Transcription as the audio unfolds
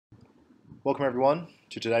Welcome everyone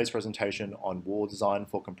to today's presentation on wall design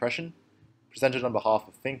for compression, presented on behalf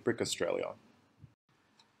of Think Brick Australia.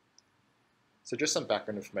 So just some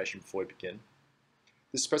background information before we begin.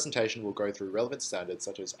 This presentation will go through relevant standards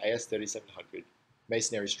such as AS 3700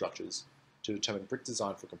 masonry structures to determine brick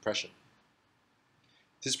design for compression.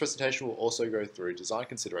 This presentation will also go through design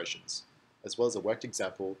considerations, as well as a worked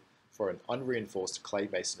example for an unreinforced clay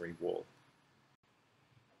masonry wall.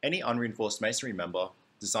 Any unreinforced masonry member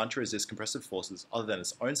designed to resist compressive forces other than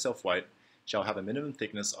its own self-weight shall have a minimum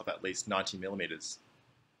thickness of at least 90 mm.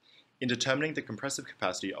 In determining the compressive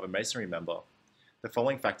capacity of a masonry member, the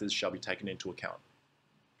following factors shall be taken into account: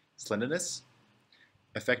 slenderness,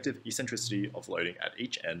 effective eccentricity of loading at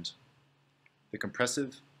each end, the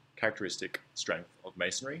compressive characteristic strength of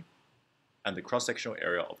masonry, and the cross-sectional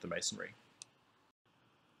area of the masonry.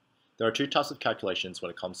 There are two types of calculations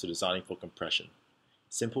when it comes to designing for compression: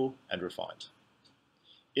 simple and refined.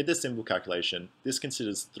 In the simple calculation, this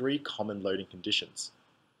considers three common loading conditions.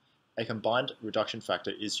 A combined reduction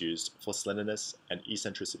factor is used for slenderness and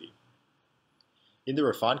eccentricity. In the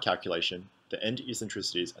refined calculation, the end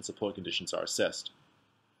eccentricities and support conditions are assessed.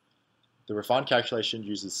 The refined calculation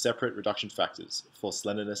uses separate reduction factors for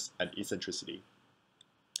slenderness and eccentricity.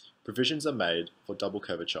 Provisions are made for double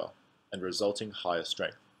curvature and resulting higher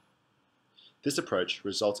strength. This approach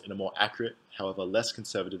results in a more accurate, however less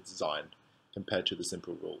conservative design compared to the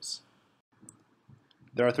simple rules.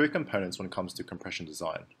 There are three components when it comes to compression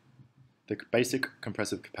design: the basic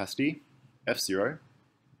compressive capacity, F0,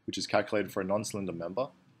 which is calculated for a non-slender member;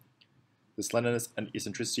 the slenderness and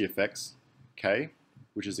eccentricity effects, K,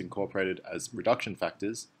 which is incorporated as reduction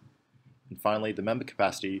factors; and finally the member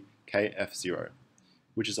capacity, KF0,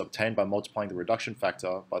 which is obtained by multiplying the reduction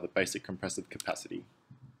factor by the basic compressive capacity.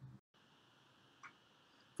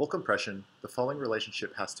 For compression, the following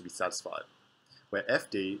relationship has to be satisfied, where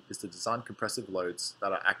Fd is the design compressive loads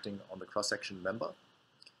that are acting on the cross-section member,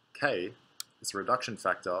 K is the reduction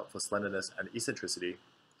factor for slenderness and eccentricity,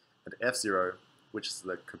 and F0, which is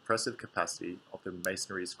the compressive capacity of the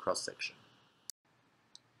masonry's cross-section.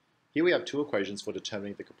 Here we have two equations for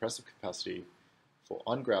determining the compressive capacity for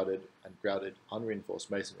ungrouted and grouted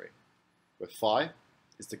unreinforced masonry, where phi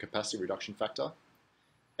is the capacity reduction factor,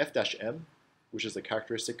 F-M, which is the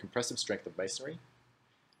characteristic compressive strength of masonry,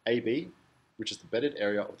 AB, which is the bedded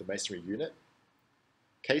area of the masonry unit,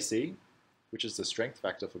 Kc, which is the strength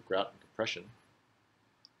factor for grout and compression,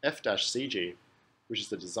 F-Cg, which is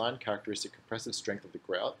the design characteristic compressive strength of the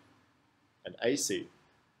grout, and AC,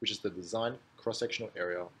 which is the design cross-sectional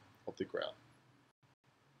area of the grout.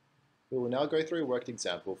 We will now go through a worked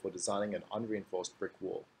example for designing an unreinforced brick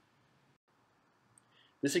wall.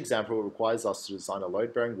 This example requires us to design a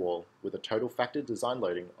load-bearing wall with a total factored design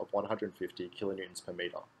loading of 150 kilonewtons per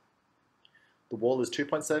meter. The wall is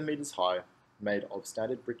 2.7 meters high, made of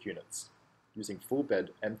standard brick units, using full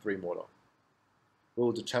bed M3 mortar. We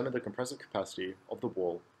will determine the compressive capacity of the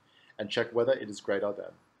wall and check whether it is greater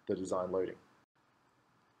than the design loading.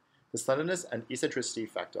 The slenderness and eccentricity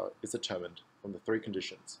factor is determined from the three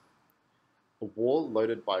conditions: a wall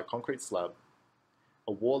loaded by a concrete slab,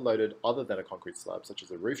 a wall loaded other than a concrete slab such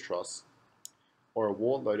as a roof truss, or a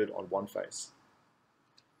wall loaded on one face.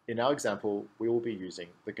 In our example, we will be using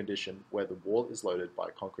the condition where the wall is loaded by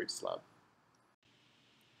a concrete slab.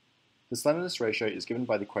 The slenderness ratio is given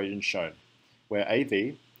by the equation shown, where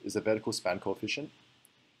AV is the vertical span coefficient,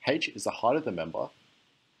 H is the height of the member,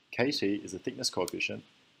 KT is the thickness coefficient,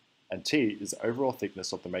 and T is the overall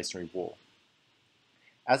thickness of the masonry wall.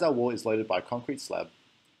 As our wall is loaded by a concrete slab,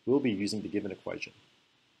 we will be using the given equation.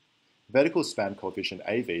 The vertical span coefficient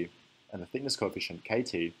AV and the thickness coefficient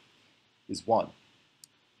KT is 1,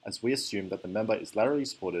 as we assume that the member is laterally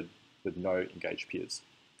supported with no engaged piers.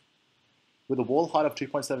 With a wall height of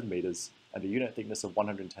 2.7 meters and a unit thickness of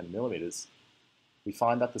 110 millimeters, we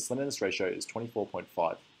find that the slenderness ratio is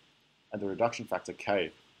 24.5 and the reduction factor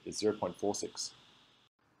K is 0.46.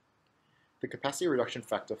 The capacity reduction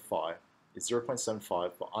factor phi is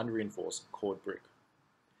 0.75 for unreinforced cord brick.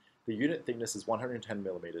 The unit thickness is 110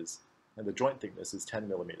 millimeters and the joint thickness is 10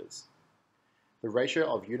 millimeters. The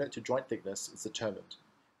ratio of unit to joint thickness is determined,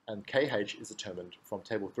 and KH is determined from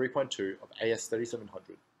table 3.2 of AS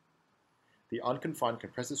 3700. The unconfined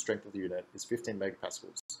compressive strength of the unit is 15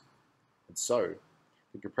 megapascals, and so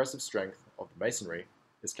the compressive strength of the masonry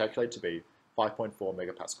is calculated to be 5.4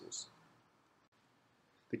 megapascals.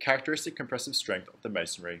 The characteristic compressive strength of the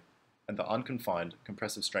masonry and the unconfined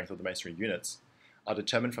compressive strength of the masonry units are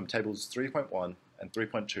determined from tables 3.1 and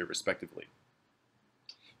 3.2 respectively.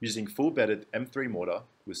 Using full-bedded M3 mortar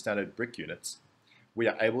with standard brick units, we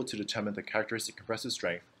are able to determine the characteristic compressive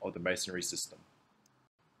strength of the masonry system.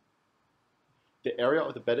 The area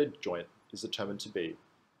of the bedded joint is determined to be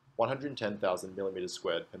 110,000 millimeters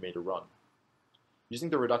squared per meter run. Using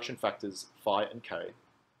the reduction factors phi and k,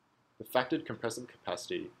 the factored compressive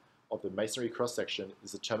capacity of the masonry cross-section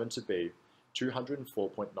is determined to be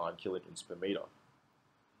 204.9 kilonewtons per meter.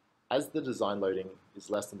 As the design loading is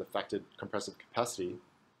less than the factored compressive capacity,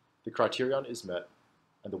 the criterion is met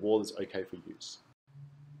and the wall is okay for use.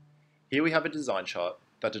 Here we have a design chart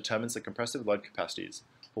that determines the compressive load capacities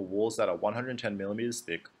for walls that are 110 millimeters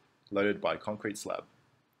thick, loaded by a concrete slab.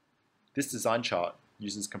 This design chart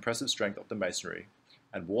uses compressive strength of the masonry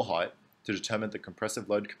and wall height to determine the compressive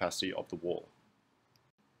load capacity of the wall.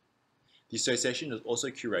 The association has also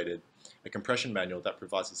curated a compression manual that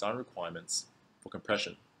provides design requirements for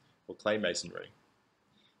compression for clay masonry.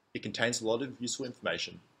 It contains a lot of useful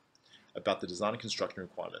information about the design and construction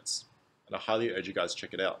requirements, and I highly urge you guys to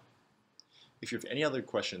check it out. If you have any other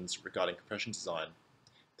questions regarding compression design,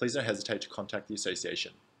 please don't hesitate to contact the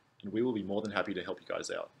association, and we will be more than happy to help you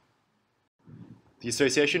guys out. The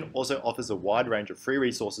association also offers a wide range of free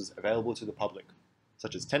resources available to the public,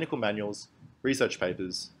 such as technical manuals, research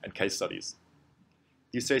papers, and case studies.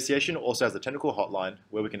 The association also has a technical hotline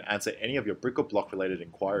where we can answer any of your brick or block related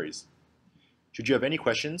inquiries. Should you have any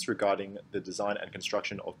questions regarding the design and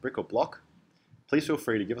construction of brick or block, please feel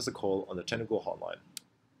free to give us a call on the technical hotline.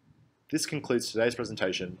 This concludes today's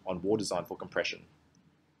presentation on wall design for compression.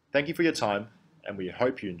 Thank you for your time, and we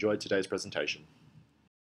hope you enjoyed today's presentation.